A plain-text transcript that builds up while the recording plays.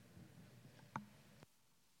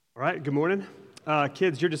All right, good morning.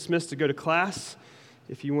 Kids, you're dismissed to go to class.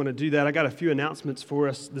 If you want to do that, I got a few announcements for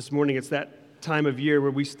us this morning. It's that time of year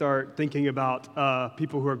where we start thinking about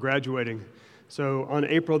people who are graduating. So on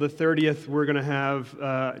April the 30th, we're going to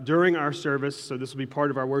have, during our service, so this will be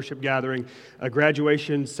part of our worship gathering, a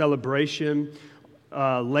graduation celebration.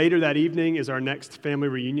 Later that evening is our next family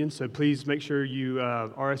reunion, so please make sure you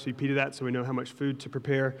RSVP to that so we know how much food to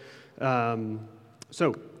prepare.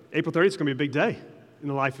 So April 30th is going to be a big day in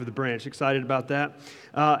the life of the branch. Excited about that.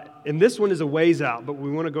 And this one is a ways out, but we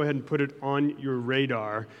want to go ahead and put it on your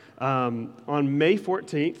radar. On May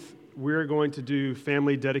 14th, we're going to do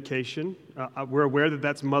family dedication. We're aware that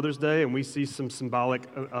that's Mother's Day, and we see some symbolic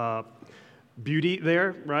beauty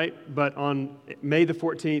there, right? But on May the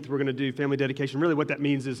 14th, we're going to do family dedication. Really what that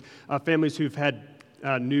means is families who've had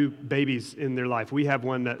new babies in their life. We have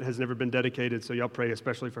one that has never been dedicated, so y'all pray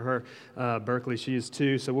especially for her. Berkeley, she is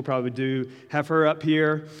too, so we'll probably have her up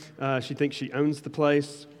here. She thinks she owns the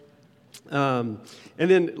place. And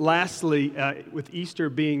then lastly, with Easter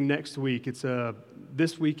being next week,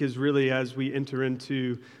 this week is really as we enter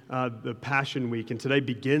into the Passion Week, and today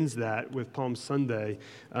begins that with Palm Sunday.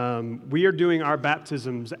 We are doing our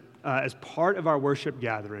baptisms as part of our worship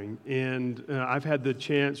gathering, and I've had the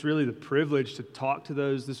chance, really the privilege, to talk to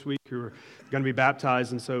those this week who are going to be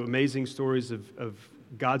baptized, and so amazing stories of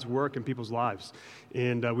God's work in people's lives.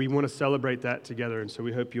 And we want to celebrate that together, and so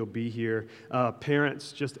we hope you'll be here.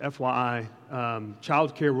 Parents, just FYI,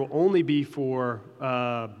 childcare will only be for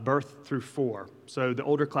birth through 4. So the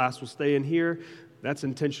older class will stay in here. That's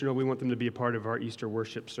intentional. We want them to be a part of our Easter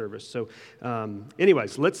worship service. So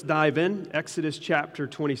anyways, let's dive in. Exodus chapter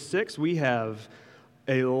 26. We have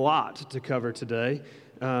a lot to cover today.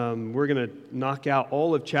 We're going to knock out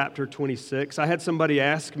all of chapter 26. I had somebody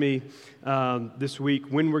ask me this week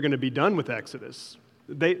when we're going to be done with Exodus.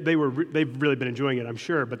 They've really been enjoying it, I'm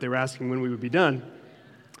sure, but they were asking when we would be done.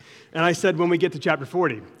 And I said when we get to chapter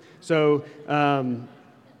 40. So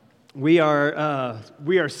we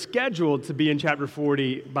are scheduled to be in chapter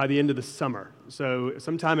 40 by the end of the summer. So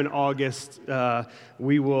sometime in August,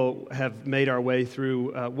 we will have made our way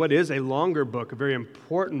through what is a longer book, a very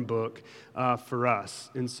important book for us.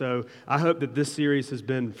 And so I hope that this series has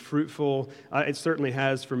been fruitful. It certainly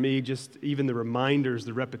has for me, just even the reminders,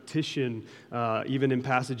 the repetition, even in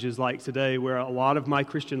passages like today, where a lot of my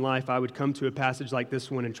Christian life, I would come to a passage like this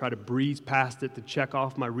one and try to breeze past it to check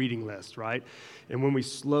off my reading list, right? And when we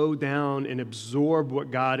slow down and absorb what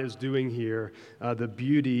God is doing here, the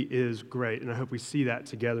beauty is great. And I hope we see that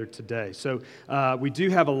together today. So we do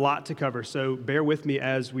have a lot to cover, so bear with me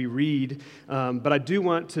as we read. But I do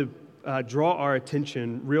want to draw our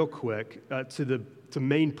attention real quick to the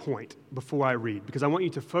main point before I read, because I want you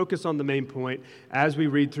to focus on the main point as we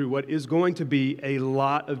read through what is going to be a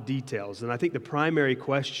lot of details. And I think the primary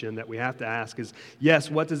question that we have to ask is, yes,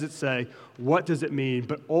 what does it say? What does it mean?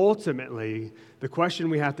 But ultimately, the question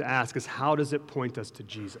we have to ask is, how does it point us to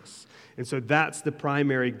Jesus? And so that's the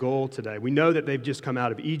primary goal today. We know that they've just come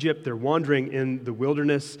out of Egypt. They're wandering in the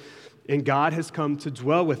wilderness, and God has come to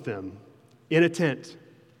dwell with them in a tent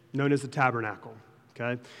known as the tabernacle.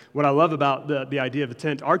 Okay? What I love about the idea of a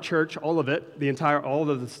tent, our church, all of it, all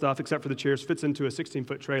of the stuff except for the chairs, fits into a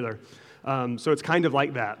 16-foot trailer. So it's kind of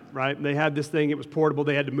like that, right? They had this thing, it was portable.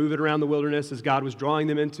 They had to move it around the wilderness as God was drawing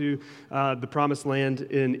them into the promised land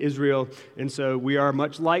in Israel. And so we are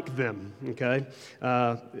much like them, okay?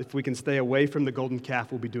 If we can stay away from the golden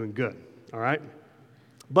calf, we'll be doing good, all right?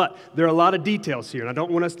 But there are a lot of details here, and I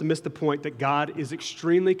don't want us to miss the point that God is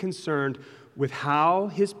extremely concerned with how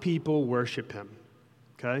his people worship him.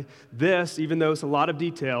 Okay? This, even though it's a lot of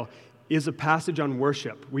detail, is a passage on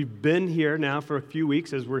worship. We've been here now for a few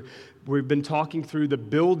weeks as we've been talking through the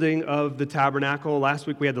building of the tabernacle. Last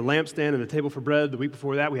week we had the lampstand and the table for bread. The week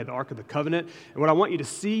before that we had the Ark of the Covenant. And what I want you to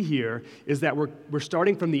see here is that we're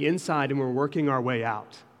starting from the inside and we're working our way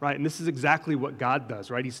out. Right? And this is exactly what God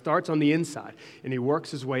does, right? He starts on the inside and he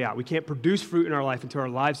works his way out. We can't produce fruit in our life until our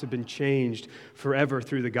lives have been changed forever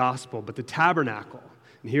through the gospel. But the tabernacle,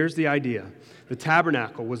 and here's the idea. The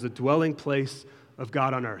tabernacle was the dwelling place of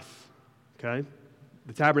God on earth, okay?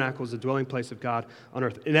 The tabernacle is the dwelling place of God on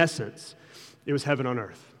earth. In essence, it was heaven on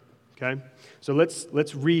earth, okay? So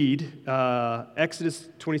let's read Exodus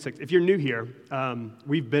 26. If you're new here,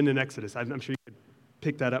 we've been in Exodus. I'm sure you could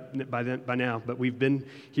pick that up by now, but we've been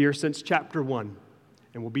here since chapter 1,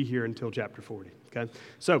 and we'll be here until chapter 40, okay?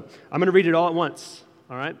 So I'm going to read it all at once,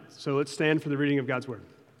 all right? So let's stand for the reading of God's word.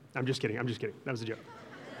 I'm just kidding. That was a joke.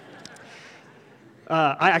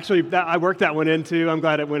 I worked that one in too. I'm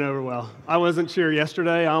glad it went over well. I wasn't sure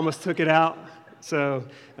yesterday. I almost took it out. So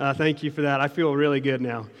thank you for that. I feel really good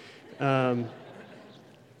now.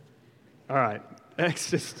 All right,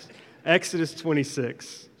 Exodus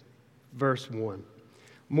 26, verse 1.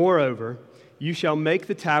 Moreover, you shall make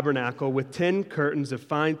the tabernacle with 10 curtains of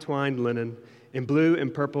fine twined linen in blue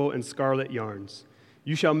and purple and scarlet yarns.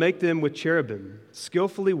 You shall make them with cherubim,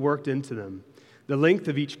 skillfully worked into them. The length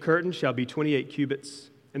of each curtain shall be 28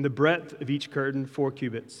 cubits, and the breadth of each curtain 4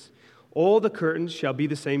 cubits. All the curtains shall be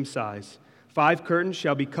the same size. 5 curtains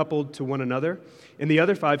shall be coupled to one another, and the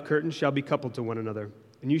other 5 curtains shall be coupled to one another.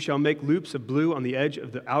 And you shall make loops of blue on the edge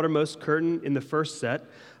of the outermost curtain in the first set.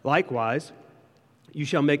 Likewise, you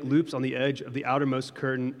shall make loops on the edge of the outermost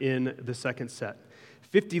curtain in the second set.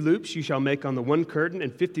 50 loops you shall make on the one curtain,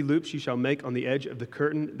 and 50 loops you shall make on the edge of the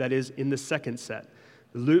curtain that is in the second set.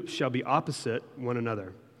 The loops shall be opposite one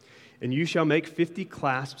another. And you shall make 50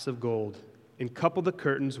 clasps of gold, and couple the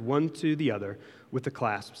curtains one to the other with the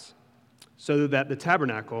clasps, so that the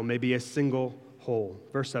tabernacle may be a single whole.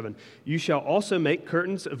 Verse 7, you shall also make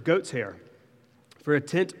curtains of goat's hair for a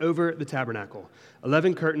tent over the tabernacle.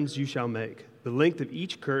 11 curtains you shall make. The length of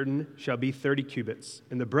each curtain shall be 30 cubits,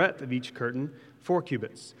 and the breadth of each curtain 4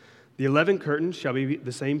 cubits. The 11 curtains shall be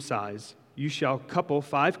the same size. You shall couple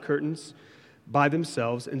 5 curtains by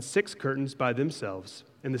themselves and 6 curtains by themselves.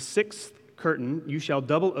 And the 6th curtain you shall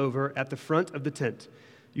double over at the front of the tent.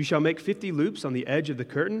 You shall make 50 loops on the edge of the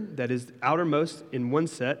curtain that is outermost in one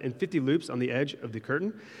set, and 50 loops on the edge of the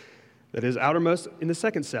curtain that is outermost in the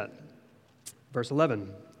second set. Verse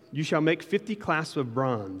 11, you shall make 50 clasps of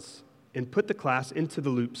bronze, and put the clasp into the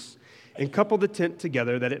loops, and couple the tent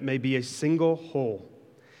together that it may be a single whole.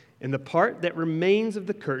 And the part that remains of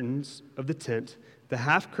the curtains of the tent, the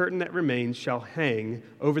half curtain that remains, shall hang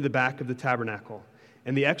over the back of the tabernacle.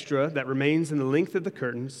 And the extra that remains in the length of the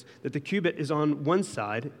curtains, that the cubit is on one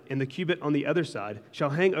side and the cubit on the other side, shall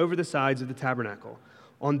hang over the sides of the tabernacle,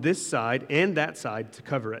 on this side and that side to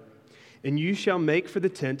cover it. And you shall make for the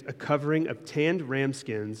tent a covering of tanned ram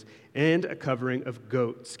skins and a covering of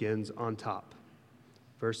goat skins on top.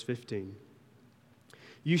 Verse 15.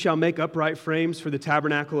 You shall make upright frames for the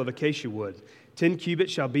tabernacle of acacia wood. 10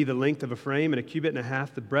 cubits shall be the length of a frame, and a cubit and a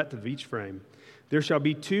half the breadth of each frame. There shall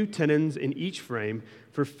be 2 tenons in each frame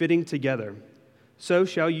for fitting together. So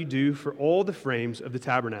shall you do for all the frames of the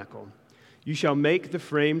tabernacle. You shall make the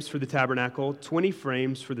frames for the tabernacle, 20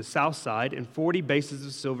 frames for the south side, and 40 bases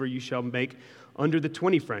of silver you shall make under the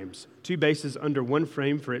 20 frames, 2 bases under one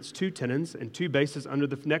frame for its 2 tenons, and 2 bases under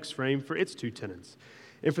the next frame for its 2 tenons.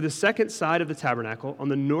 And for the second side of the tabernacle, on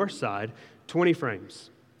the north side, 20 frames,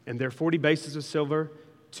 and there are 40 bases of silver,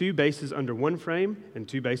 2 bases under one frame, and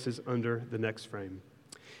 2 bases under the next frame.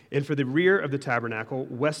 And for the rear of the tabernacle,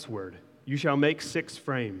 westward, you shall make 6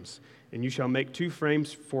 frames, and you shall make 2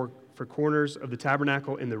 frames for corners of the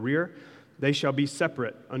tabernacle in the rear. They shall be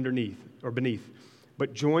separate underneath or beneath,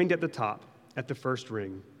 but joined at the top at the first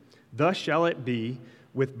ring. Thus shall it be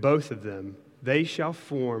with both of them. They shall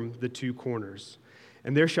form the 2 corners.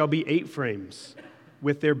 And there shall be 8 frames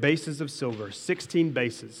with their bases of silver, 16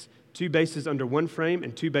 bases, 2 bases under one frame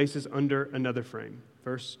and 2 bases under another frame.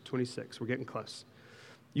 Verse 26, we're getting close.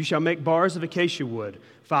 You shall make bars of acacia wood,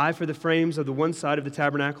 5 for the frames of the one side of the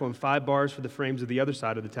tabernacle, and 5 bars for the frames of the other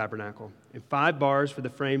side of the tabernacle, and 5 bars for the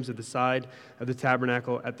frames of the side of the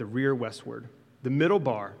tabernacle at the rear westward. The middle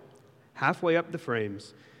bar, halfway up the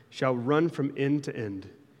frames, shall run from end to end.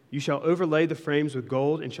 You shall overlay the frames with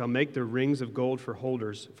gold, and shall make their rings of gold for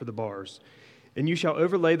holders for the bars. And you shall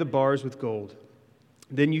overlay the bars with gold.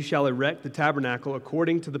 Then you shall erect the tabernacle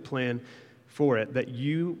according to the plan for it that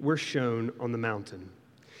you were shown on the mountain.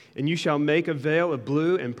 And you shall make a veil of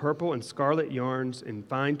blue and purple and scarlet yarns and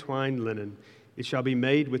fine twined linen. It shall be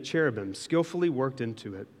made with cherubim, skillfully worked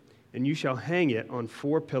into it. And you shall hang it on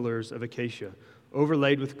 4 pillars of acacia,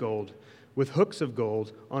 overlaid with gold, with hooks of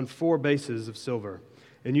gold on 4 bases of silver.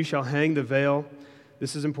 And you shall hang the veil,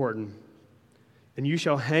 this is important, and you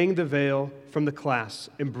shall hang the veil from the clasps,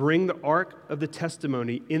 and bring the ark of the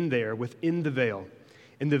testimony in there within the veil.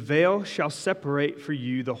 And the veil shall separate for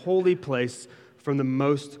you the holy place from the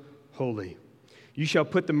most holy. You shall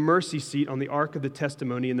put the mercy seat on the ark of the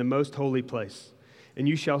testimony in the most holy place. And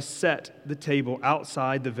you shall set the table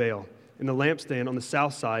outside the veil, and the lampstand on the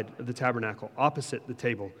south side of the tabernacle, opposite the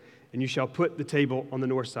table. And you shall put the table on the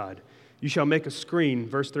north side. You shall make a screen,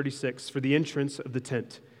 verse 36, for the entrance of the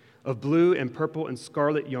tent, of blue and purple and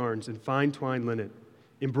scarlet yarns and fine twined linen,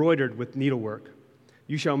 embroidered with needlework.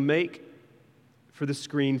 You shall make for the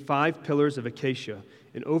screen 5 pillars of acacia,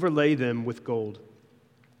 and overlay them with gold.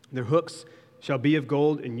 Their hooks shall be of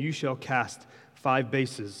gold, and you shall cast 5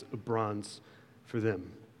 bases of bronze for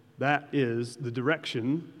them. That is the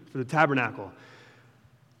direction for the tabernacle.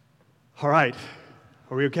 All right,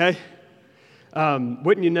 are we okay?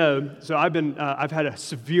 Wouldn't you know, so I've had a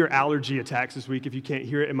severe allergy attacks this week, if you can't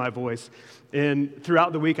hear it in my voice. And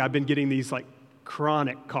throughout the week, I've been getting these like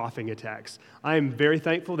chronic coughing attacks. I am very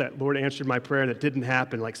thankful that Lord answered my prayer and it didn't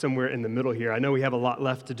happen like somewhere in the middle here. I know we have a lot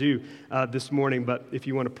left to do this morning, but if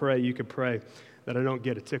you want to pray, you could pray that I don't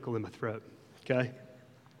get a tickle in my throat, okay?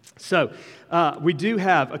 So, we do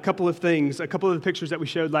have a couple of things, a couple of the pictures that we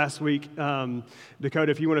showed last week.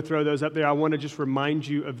 Dakota, if you want to throw those up there, I want to just remind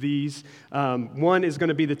you of these. One is going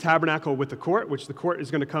to be the tabernacle with the court, which the court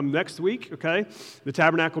is going to come next week, okay? The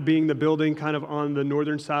tabernacle being the building kind of on the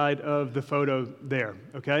northern side of the photo there,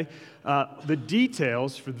 okay? The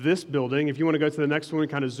details for this building, if you want to go to the next one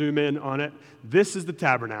and kind of zoom in on it, this is the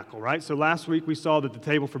tabernacle, right? So last week we saw that the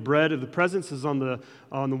table for bread of the presence is on the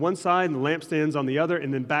one side and the lampstands on the other,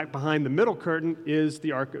 and then back behind the middle curtain is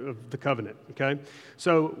the Ark of the Covenant, okay?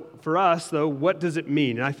 So for us, though, what does it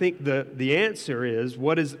mean? And I think the answer is,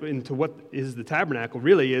 what is the tabernacle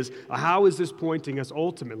really is, how is this pointing us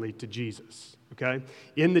ultimately to Jesus, okay?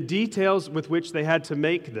 In the details with which they had to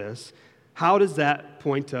make this, how does that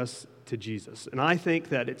point us to Jesus? And I think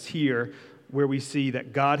that it's here where we see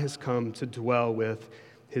that God has come to dwell with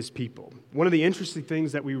his people. One of the interesting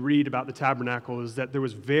things that we read about the tabernacle is that there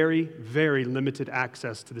was very, very limited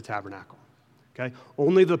access to the tabernacle. Okay?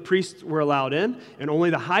 Only the priests were allowed in, and only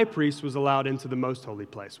the high priest was allowed into the most holy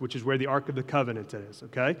place, which is where the Ark of the Covenant is,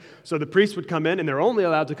 okay? So the priests would come in, and they're only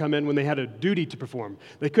allowed to come in when they had a duty to perform.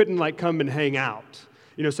 They couldn't, come and hang out.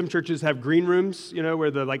 You know, some churches have green rooms, where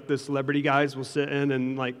the celebrity guys will sit in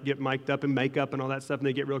and, get mic'd up and makeup and all that stuff, and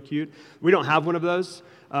they get real cute. We don't have one of those.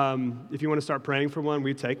 If you want to start praying for one,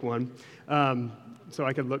 we'd take one, so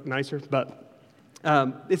I could look nicer. But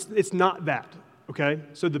it's not that. Okay,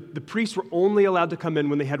 so the priests were only allowed to come in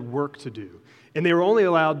when they had work to do. And they were only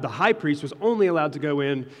allowed, the high priest was only allowed to go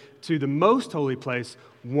in to the most holy place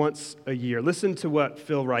once a year. Listen to what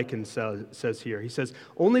Phil Ryken says here. He says,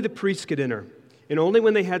 only the priests could enter, and only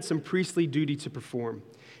when they had some priestly duty to perform.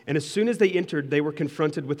 And as soon as they entered, they were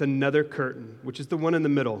confronted with another curtain, which is the one in the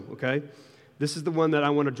middle, okay? This is the one that I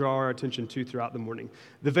want to draw our attention to throughout the morning.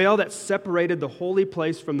 The veil that separated the holy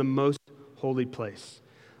place from the most holy place.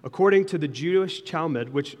 According to the Jewish Talmud,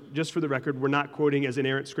 which, just for the record, we're not quoting as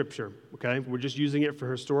inerrant scripture, okay? We're just using it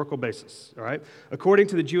for historical basis, all right? According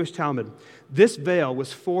to the Jewish Talmud, this veil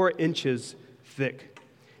was 4 inches thick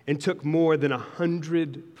and took more than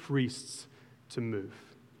 100 priests to move.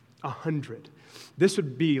 100. This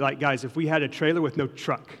would be like, guys, if we had a trailer with no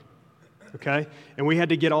truck, okay? And we had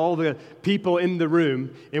to get all the people in the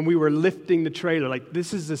room, and we were lifting the trailer.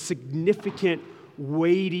 This is a significant,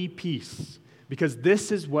 weighty piece. Because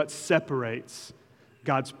this is what separates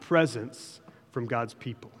God's presence from God's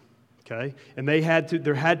people, okay? And there had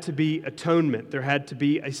to be atonement. There had to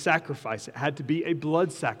be a sacrifice. It had to be a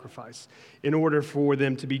blood sacrifice in order for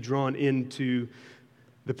them to be drawn into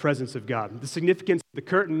the presence of God. The significance of the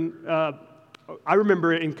curtain, I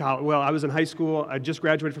remember in college, I was in high school. I just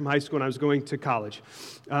graduated from high school, and I was going to college.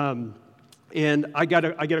 And I get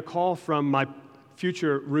a call from my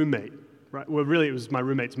future roommate. Right? Well, really, it was my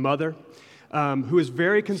roommate's mother. Who was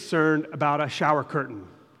very concerned about a shower curtain,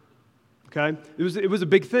 okay? It was a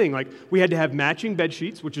big thing. We had to have matching bed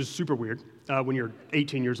sheets, which is super weird when you're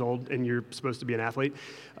 18 years old and you're supposed to be an athlete.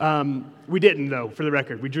 We didn't, though, for the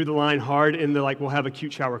record. We drew the line hard in the, we'll have a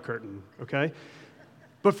cute shower curtain, okay?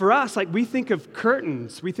 But for us, we think of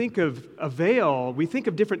curtains, we think of a veil, we think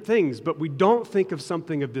of different things, but we don't think of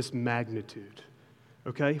something of this magnitude,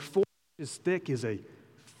 okay? 4 inches thick is a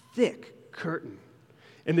thick curtain.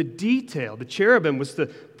 And the detail, the cherubim, was to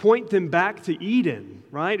point them back to Eden,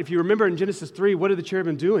 right? If you remember in Genesis 3, what are the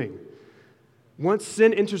cherubim doing? Once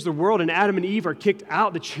sin enters the world and Adam and Eve are kicked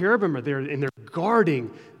out, the cherubim are there and they're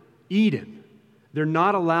guarding Eden. They're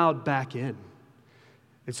not allowed back in.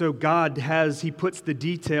 And so He puts the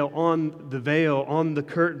detail on the veil, on the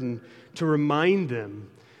curtain, to remind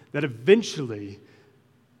them that eventually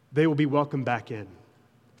they will be welcomed back in.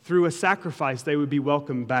 Through a sacrifice, they would be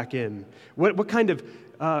welcomed back in. What kind of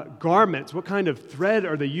garments, what kind of thread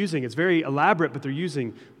are they using? It's very elaborate, but they're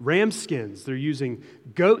using ram skins. They're using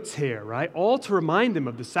goat's hair, right? All to remind them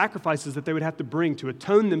of the sacrifices that they would have to bring to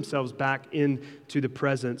atone themselves back into the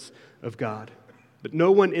presence of God. But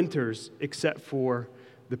no one enters except for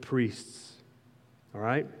the priests, all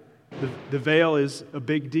right? The veil is a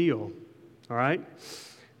big deal, all right?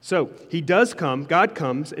 So he does come, God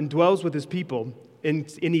comes and dwells with his people, and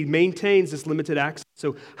he maintains this limited access.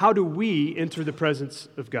 So how do we enter the presence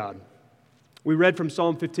of God? We read from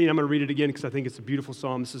Psalm 15. I'm going to read it again because I think it's a beautiful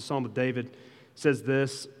psalm. This is a psalm of David. It says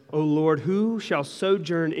this, O Lord, who shall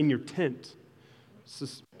sojourn in your tent? This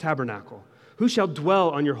is tabernacle. Who shall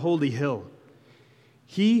dwell on your holy hill?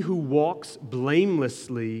 He who walks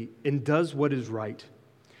blamelessly and does what is right,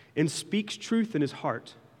 and speaks truth in his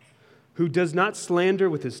heart, who does not slander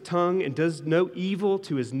with his tongue and does no evil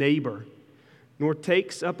to his neighbor, nor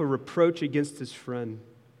takes up a reproach against his friend,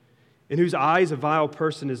 in whose eyes a vile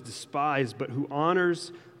person is despised, but who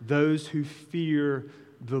honors those who fear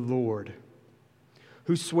the Lord,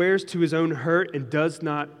 who swears to his own hurt and does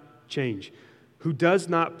not change, who does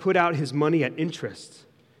not put out his money at interest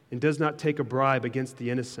and does not take a bribe against the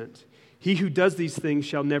innocent. He who does these things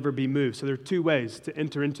shall never be moved. So there are two ways to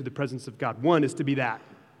enter into the presence of God. One is to be that.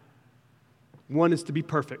 One is to be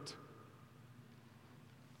perfect.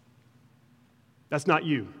 That's not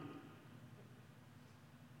you.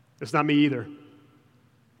 It's not me either.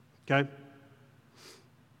 Okay?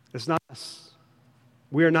 It's not us.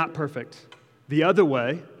 We are not perfect. The other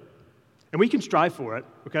way, and we can strive for it,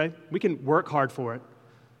 okay? We can work hard for it.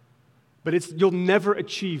 But you'll never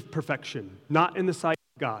achieve perfection, not in the sight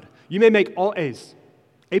of God. You may make all A's,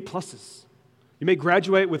 A pluses. You may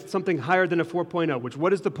graduate with something higher than a 4.0, which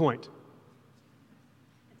what is the point?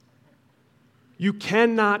 You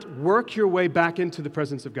cannot work your way back into the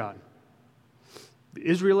presence of God. The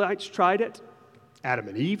Israelites tried it. Adam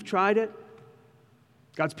and Eve tried it.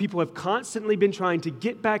 God's people have constantly been trying to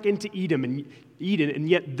get back into Eden, and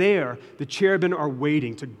yet there, the cherubim are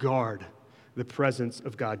waiting to guard the presence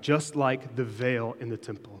of God, just like the veil in the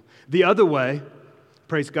temple. The other way,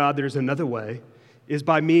 praise God, there's another way, is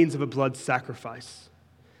by means of a blood sacrifice.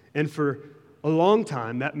 And for a long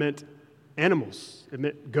time, that meant animals. It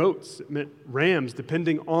meant goats. It meant rams,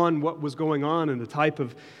 depending on what was going on and the type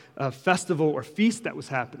of festival or feast that was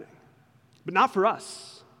happening. But not for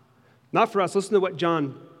us. Not for us. Listen to what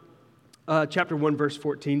John chapter 1, verse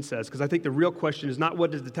 14 says, because I think the real question is not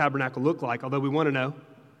what does the tabernacle look like, although we want to know.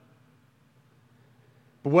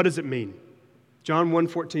 But what does it mean? John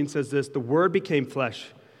 1:14 says this, the Word became flesh.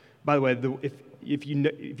 By the way, if you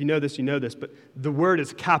know this, you know this, but the Word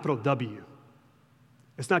is capital W.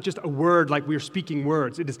 It's not just a word like we're speaking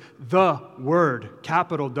words. It is the Word,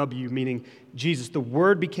 capital W, meaning Jesus. The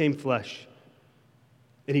Word became flesh,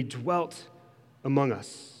 and He dwelt among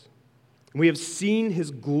us. And we have seen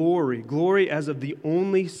His glory, glory as of the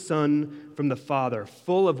only Son from the Father,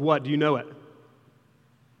 full of what? Do you know it?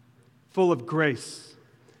 Full of grace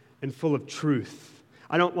and full of truth.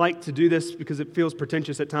 I don't like to do this because it feels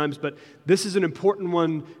pretentious at times, but this is an important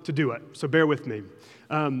one to do it, so bear with me.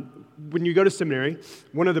 When you go to seminary,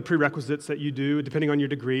 one of the prerequisites that you do, depending on your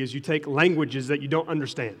degree, is you take languages that you don't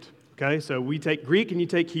understand, okay? So we take Greek and you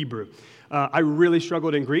take Hebrew. I really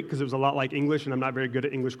struggled in Greek because it was a lot like English, and I'm not very good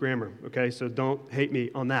at English grammar, okay? So don't hate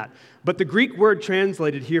me on that. But the Greek word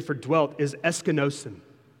translated here for dwelt is eskenosin,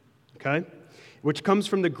 okay? Which comes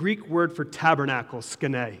from the Greek word for tabernacle,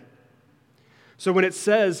 skene. So when it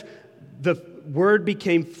says the Word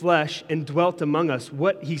became flesh and dwelt among us,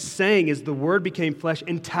 what he's saying is the Word became flesh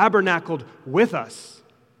and tabernacled with us.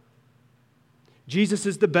 Jesus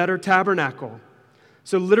is the better tabernacle.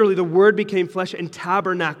 So literally the Word became flesh and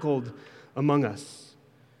tabernacled among us.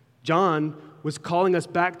 John was calling us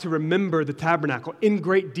back to remember the tabernacle in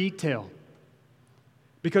great detail.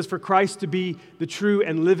 Because for Christ to be the true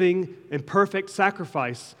and living and perfect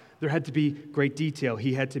sacrifice, there had to be great detail.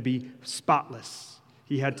 He had to be spotless.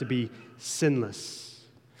 He had to be sinless.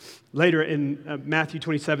 Later in Matthew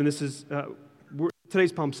 27,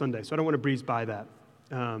 today's Palm Sunday, so I don't want to breeze by that.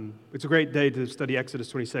 It's a great day to study Exodus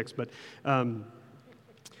 26, but Palm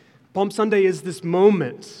Sunday is this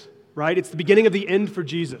moment, right? It's the beginning of the end for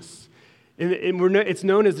Jesus. And it's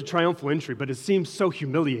known as the triumphal entry, but it seems so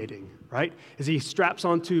humiliating, right? As he straps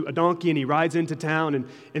onto a donkey and he rides into town,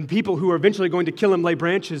 and people who are eventually going to kill him lay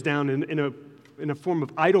branches down in a form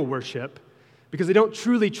of idol worship because they don't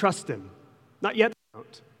truly trust him. Not yet they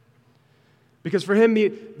don't. Because for them,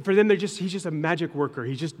 he's just a magic worker.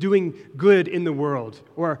 He's just doing good in the world.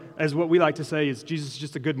 Or as what we like to say is Jesus is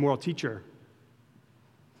just a good moral teacher.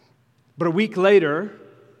 But a week later,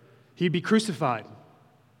 he'd be crucified.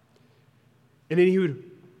 And then he would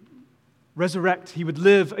resurrect. He would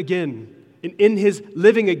live again. And in his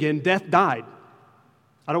living again, death died.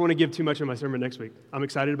 I don't want to give too much of my sermon next week. I'm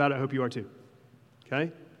excited about it. I hope you are too.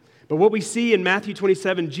 Okay? But what we see in Matthew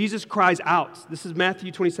 27, Jesus cries out. This is Matthew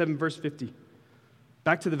 27, verse 50.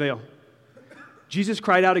 Back to the veil. Jesus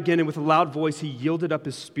cried out again, and with a loud voice, he yielded up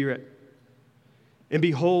his spirit. And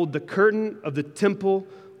behold, the curtain of the temple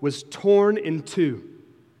was torn in two.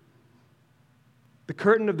 The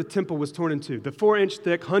curtain of the temple was torn in two. The 4-inch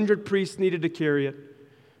thick, 100 priests needed to carry it,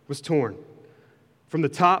 was torn from the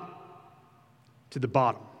top to the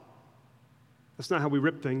bottom. That's not how we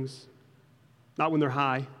rip things. Not when they're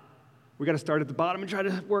high. We got to start at the bottom and try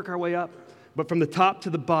to work our way up. but from the top to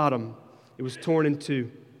the bottom, it was torn in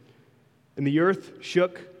two. And the earth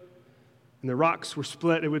shook, and the rocks were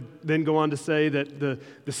split. It would then go on to say that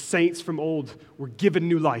the saints from old were given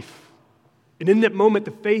new life. And in that moment,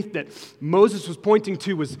 the faith that Moses was pointing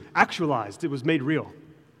to was actualized. It was made real.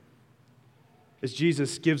 As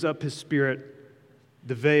Jesus gives up his spirit,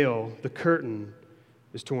 the veil, the curtain,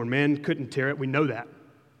 is torn. Man couldn't tear it. We know that.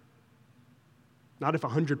 Not if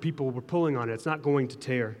 100 people were pulling on it. It's not going to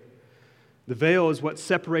tear. The veil is what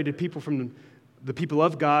separated people from the people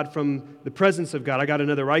of God from the presence of God. I got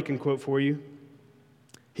another Riken quote for you.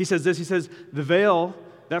 He says this. He says, the veil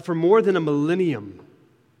that for more than a millennium,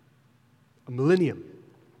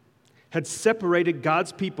 had separated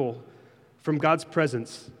God's people from God's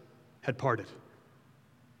presence had parted.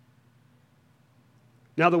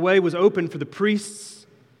 Now the way was open for the priests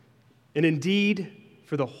and indeed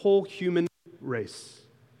for the whole human race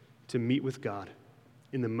to meet with God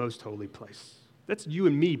in the most holy place. That's you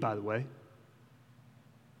and me, by the way.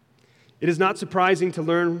 It is not surprising to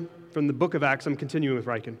learn from the book of Acts, I'm continuing with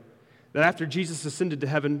Riken, that after Jesus ascended to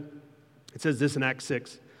heaven, it says this in Acts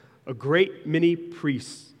 6, a great many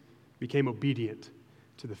priests became obedient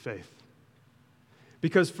to the faith.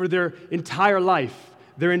 Because for their entire life,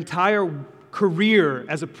 their entire career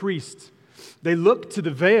as a priest, they looked to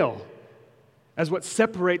the veil as what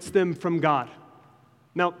separates them from God.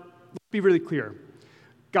 Now, let's be really clear.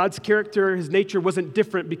 God's character, his nature wasn't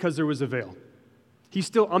different because there was a veil. He's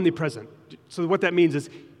still omnipresent. So what that means is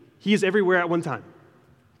he is everywhere at one time.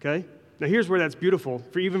 Okay? Now here's where that's beautiful,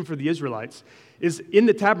 even for the Israelites, is in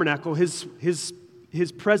the tabernacle, his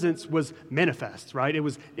presence was manifest, right? It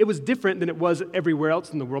was different than it was everywhere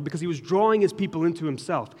else in the world because he was drawing his people into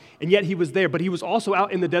himself. And yet he was there, but he was also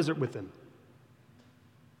out in the desert with them.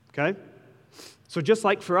 Okay? So just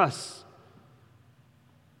like for us,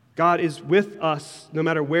 God is with us no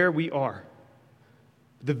matter where we are.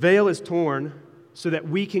 The veil is torn so that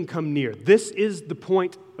we can come near. This is the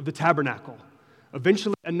point of the tabernacle.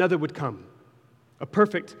 Eventually another would come, a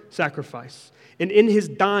perfect sacrifice. And in his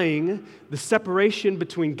dying, the separation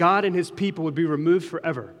between God and his people would be removed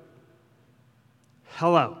forever.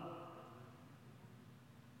 Hello.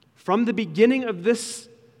 From the beginning of this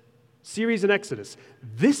series in Exodus,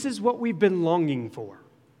 this is what we've been longing for.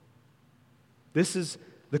 This is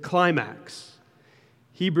the climax.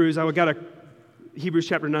 Hebrews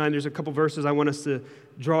chapter 9, there's a couple verses I want us to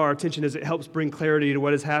draw our attention as it helps bring clarity to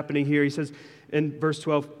what is happening here. He says in verse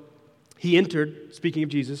 12, he entered, speaking of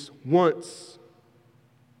Jesus, once,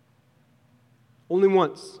 only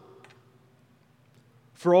once,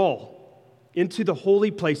 for all, into the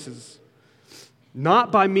holy places,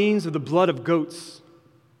 not by means of the blood of goats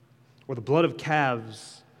or the blood of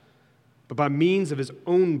calves, but by means of his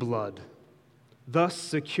own blood, thus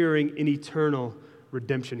securing an eternal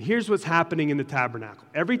redemption. Here's what's happening in the tabernacle.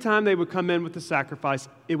 Every time they would come in with the sacrifice,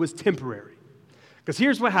 it was temporary. Because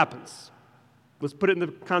here's what happens. Let's put it in the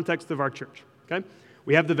context of our church, okay?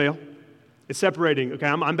 We have the veil. It's separating. Okay,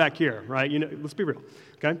 I'm back here, right? Let's be real,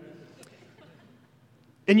 okay?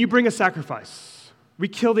 And you bring a sacrifice. We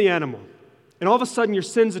kill the animal. And all of a sudden, your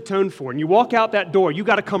sin's atoned for. And you walk out that door, you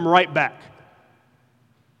got to come right back.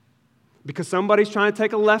 Because somebody's trying to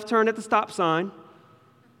take a left turn at the stop sign,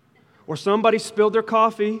 or somebody spilled their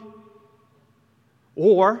coffee,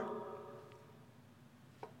 or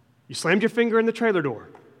you slammed your finger in the trailer door.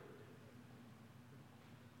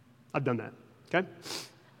 I've done that, okay?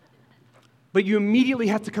 But you immediately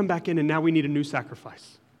have to come back in, and now we need a new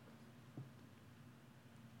sacrifice.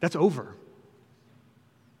 That's over.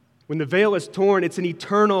 When the veil is torn, it's an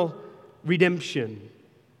eternal redemption,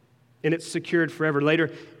 and it's secured forever.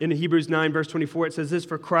 Later in Hebrews 9, verse 24, it says this,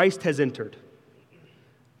 for Christ has entered,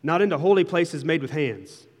 not into holy places made with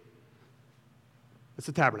hands. It's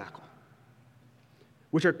the tabernacle,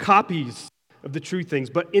 which are copies of the true things,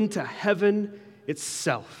 but into heaven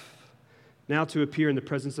itself, now to appear in the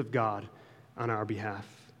presence of God on our behalf.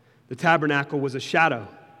 The tabernacle was a shadow.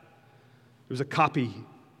 It was a copy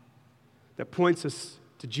that points us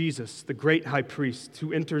to Jesus, the great high priest,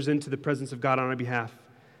 who enters into the presence of God on our behalf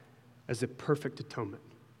as a perfect atonement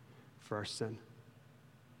for our sin.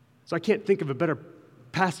 So I can't think of a better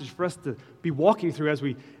passage for us to be walking through as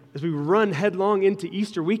we run headlong into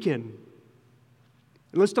Easter weekend.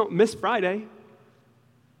 And let's don't miss Friday.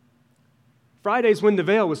 Friday's when the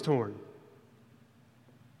veil was torn.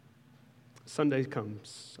 Sunday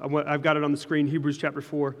comes. I've got it on the screen, Hebrews chapter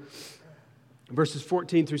 4, verses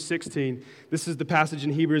 14 through 16. This is the passage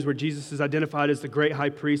in Hebrews where Jesus is identified as the great high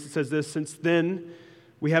priest. It says this, since then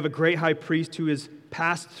we have a great high priest who has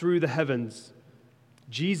passed through the heavens,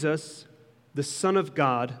 Jesus, the Son of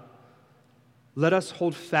God. let us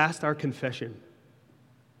hold fast our confession.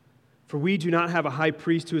 For we do not have a high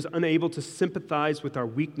priest who is unable to sympathize with our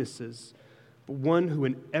weaknesses, but one who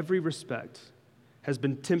in every respect has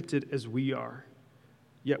been tempted as we are,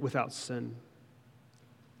 yet without sin.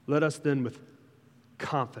 Let us then with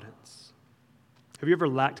confidence. Have you ever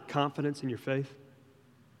lacked confidence in your faith?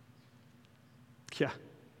 Yeah.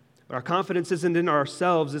 But our confidence isn't in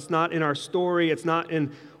ourselves. It's not in our story. It's not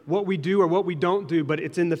in what we do or what we don't do, but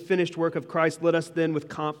it's in the finished work of Christ. Let us then with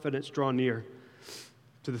confidence draw near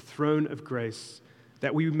to the throne of grace,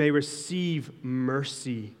 that we may receive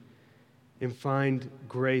mercy and find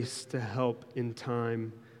grace to help in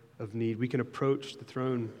time of need. We can approach the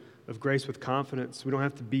throne of grace with confidence. We don't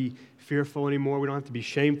have to be fearful anymore. We don't have to be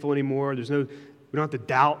shameful anymore. We don't have to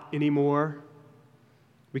doubt anymore.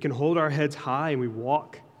 We can hold our heads high and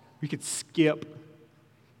we could skip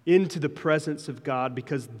into the presence of God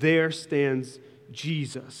because there stands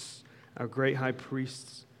Jesus, our great high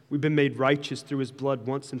priest. We've been made righteous through his blood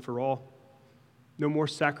once and for all. No more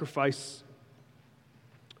sacrifice.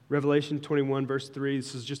 Revelation 21, verse 3,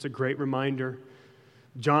 this is just a great reminder.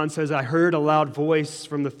 John says, I heard a loud voice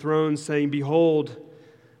from the throne saying, behold,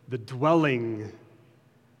 the dwelling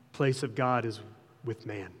place of God is with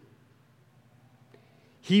man.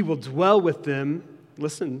 He will dwell with them,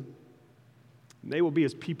 listen, and they will be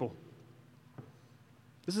his people.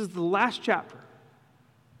 This is the last chapter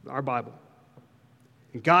of our Bible.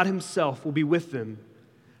 And God himself will be with them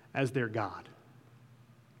as their God.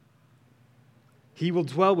 He will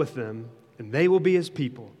dwell with them, and they will be his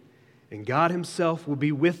people. And God himself will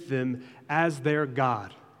be with them as their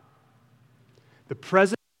God. The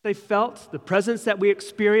presence they felt, the presence that we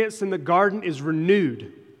experienced in the garden is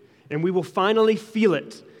renewed. And we will finally feel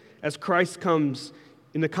it as Christ comes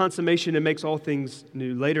in the consummation and makes all things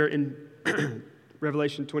new. Later in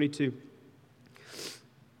Revelation 22,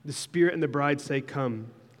 the Spirit and the bride say, come.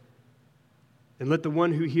 And let the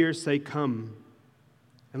one who hears say, come.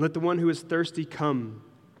 And let the one who is thirsty come.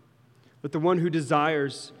 Let the one who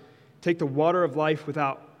desires take the water of life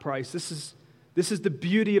without price. This is the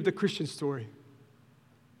beauty of the Christian story.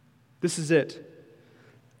 This is it.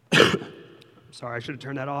 Sorry, I should have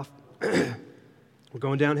turned that off. We're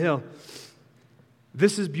going downhill.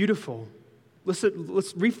 This is beautiful. Let's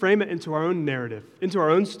reframe it into our own narrative, into our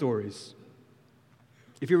own stories.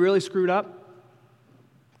 If you're really screwed up,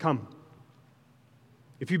 come.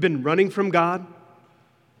 If you've been running from God,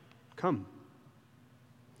 come.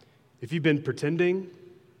 If you've been pretending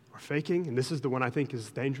or faking, and this is the one I think is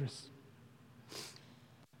dangerous,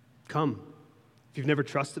 come. If you've never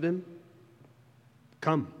trusted him,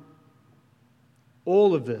 come.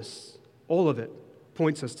 All of this, all of it,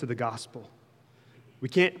 points us to the gospel. We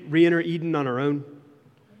can't re-enter Eden on our own.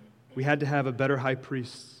 We had to have a better high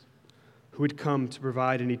priest who would come to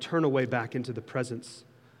provide an eternal way back into the presence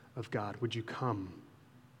of God. Would you come?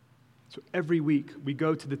 So every week we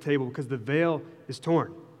go to the table because the veil is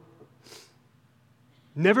torn.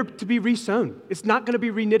 Never to be resewn. It's not going to be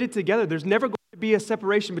reknitted together. There's never going to be a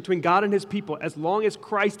separation between God and his people as long as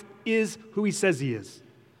Christ is who he says he is.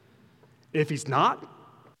 If he's not,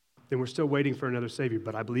 then we're still waiting for another Savior,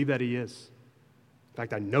 but I believe that he is. In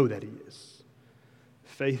fact, I know that he is.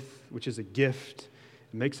 Faith, which is a gift,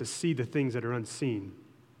 makes us see the things that are unseen.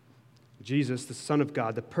 Jesus, the Son of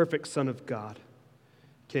God, the perfect Son of God,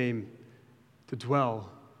 came to dwell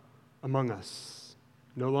among us,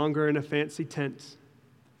 no longer in a fancy tent,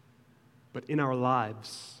 but in our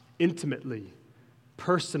lives, intimately,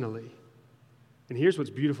 personally. And here's what's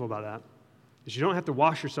beautiful about that, is you don't have to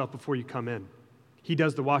wash yourself before you come in. He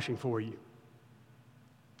does the washing for you.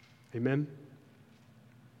 Amen?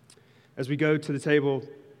 As we go to the table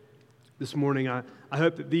this morning, I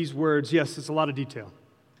hope that these words, yes, it's a lot of detail.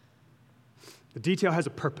 The detail has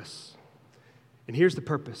a purpose. And here's the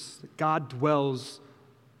purpose, that God dwells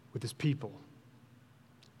with his people.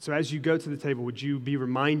 So as you go to the table, would you be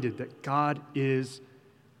reminded that God is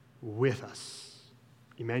with us?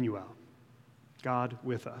 Emmanuel, God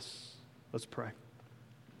with us. Let's pray.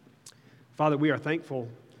 Father, we are thankful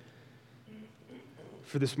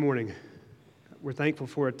for this morning. We're thankful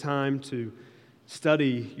for a time to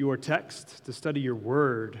study your text, to study your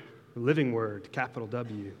word, the living word, capital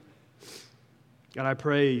W. God, I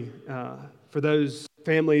pray for those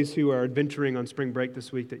families who are adventuring on spring break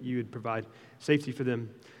this week that you would provide safety for them.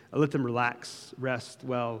 Let them relax, rest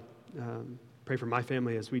well. Pray for my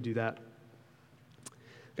family as we do that.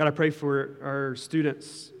 God, I pray for our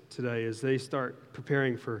students today as they start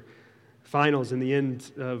preparing for finals in the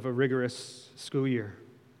end of a rigorous school year.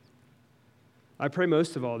 I pray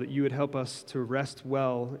most of all that you would help us to rest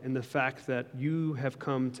well in the fact that you have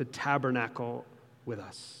come to tabernacle with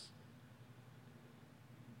us.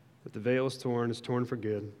 But the veil is torn for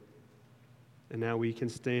good. And now we can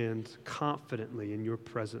stand confidently in your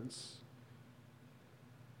presence.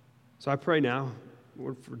 So I pray now,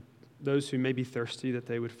 Lord, for those who may be thirsty, that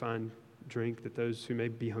they would find drink, that those who may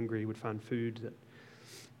be hungry would find food, that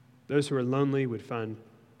those who are lonely would find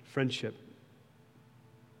friendship,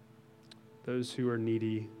 those who are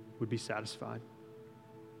needy would be satisfied.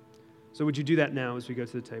 So would you do that now as we go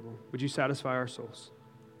to the table? Would you satisfy our souls?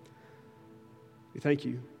 We thank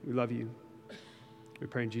you. We love you. We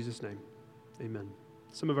pray in Jesus' name. Amen.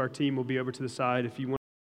 Some of our team will be over to the side if you want.